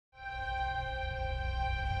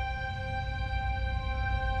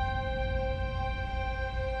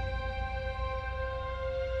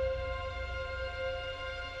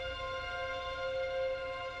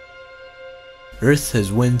Earth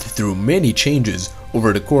has went through many changes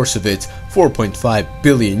over the course of its 4.5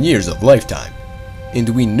 billion years of lifetime. And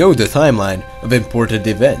we know the timeline of important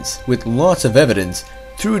events with lots of evidence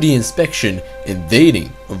through the inspection and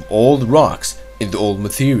dating of old rocks and old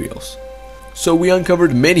materials. So we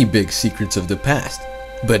uncovered many big secrets of the past.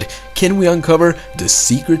 But can we uncover the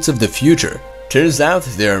secrets of the future? Turns out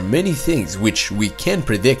there are many things which we can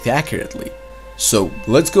predict accurately. So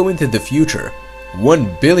let's go into the future,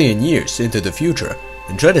 1 billion years into the future,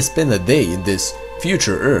 and try to spend a day in this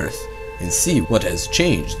future Earth and see what has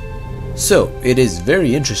changed. So it is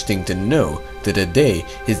very interesting to know that a day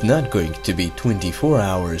is not going to be 24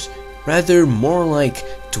 hours, rather more like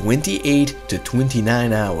 28 to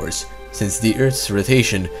 29 hours, since the Earth's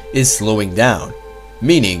rotation is slowing down,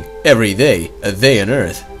 meaning every day a day on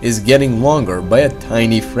Earth is getting longer by a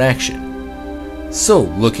tiny fraction. So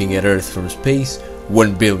looking at Earth from space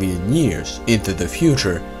 1 billion years into the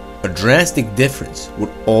future, a drastic difference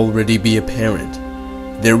would already be apparent.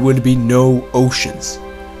 There would be no oceans.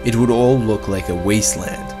 It would all look like a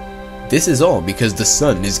wasteland. This is all because the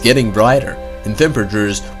sun is getting brighter and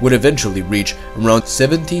temperatures would eventually reach around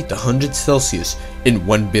 70 to 100 Celsius in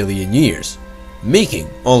 1 billion years, making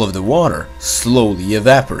all of the water slowly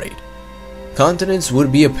evaporate. Continents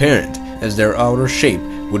would be apparent as their outer shape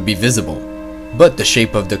would be visible, but the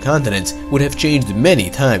shape of the continents would have changed many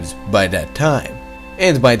times by that time.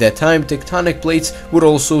 And by that time tectonic plates would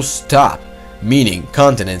also stop, meaning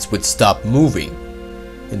continents would stop moving.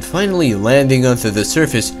 And finally landing onto the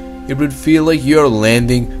surface, it would feel like you're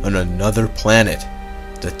landing on another planet.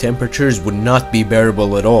 The temperatures would not be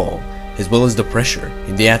bearable at all, as well as the pressure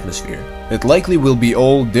in the atmosphere. It likely will be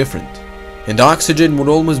all different. And oxygen would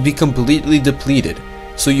almost be completely depleted,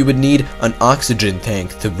 so you would need an oxygen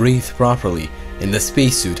tank to breathe properly and a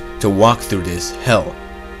spacesuit to walk through this hell.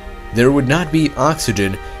 There would not be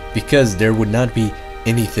oxygen because there would not be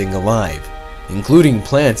anything alive, including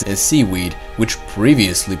plants and seaweed which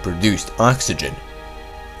previously produced oxygen.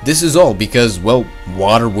 This is all because, well,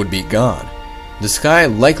 water would be gone. The sky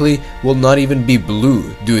likely will not even be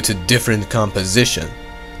blue due to different composition.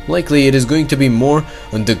 Likely it is going to be more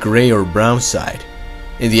on the gray or brown side.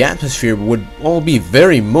 And the atmosphere would all be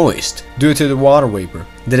very moist due to the water vapor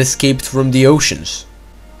that escaped from the oceans.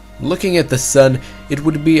 Looking at the sun, it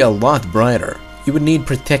would be a lot brighter. You would need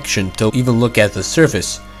protection to even look at the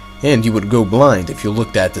surface, and you would go blind if you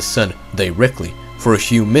looked at the sun directly for a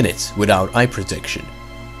few minutes without eye protection.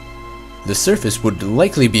 The surface would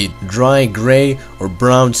likely be dry gray or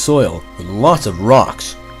brown soil with lots of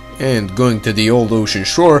rocks, and going to the old ocean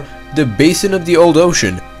shore, the basin of the old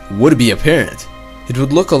ocean would be apparent. It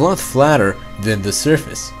would look a lot flatter than the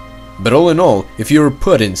surface. But all in all, if you were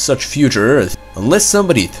put in such future Earth, unless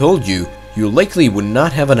somebody told you, you likely would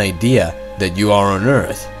not have an idea that you are on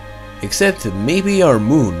Earth. Except maybe our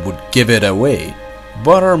moon would give it away.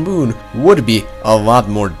 But our moon would be a lot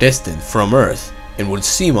more distant from Earth and would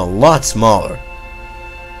seem a lot smaller.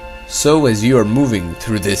 So as you are moving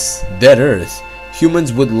through this dead Earth,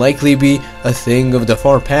 humans would likely be a thing of the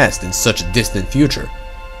far past in such a distant future.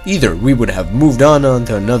 Either we would have moved on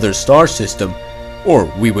onto another star system, or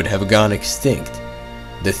we would have gone extinct.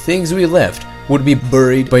 The things we left would be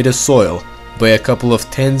buried by the soil by a couple of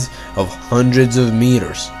tens of hundreds of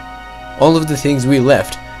meters. All of the things we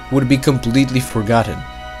left would be completely forgotten.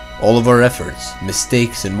 All of our efforts,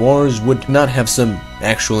 mistakes, and wars would not have some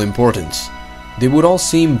actual importance. They would all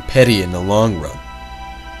seem petty in the long run.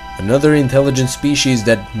 Another intelligent species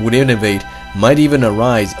that would innovate might even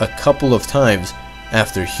arise a couple of times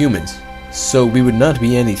after humans, so we would not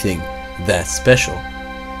be anything that special.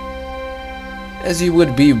 As you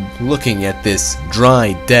would be looking at this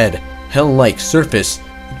dry, dead, hell-like surface,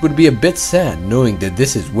 it would be a bit sad knowing that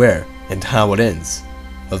this is where and how it ends.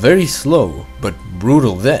 A very slow but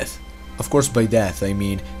brutal death. Of course, by death I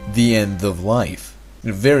mean the end of life,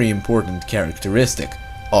 a very important characteristic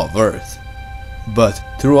of Earth. But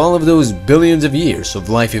through all of those billions of years of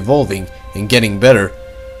life evolving and getting better,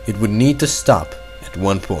 it would need to stop at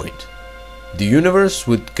one point. The universe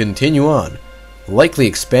would continue on, likely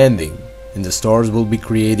expanding, and the stars will be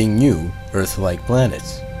creating new Earth-like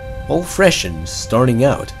planets, all fresh and starting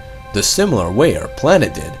out the similar way our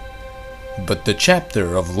planet did. But the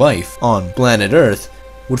chapter of life on planet Earth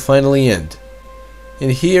would finally end.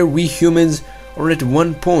 And here we humans are at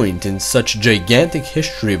one point in such gigantic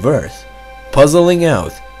history of Earth, puzzling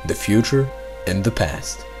out the future and the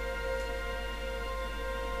past.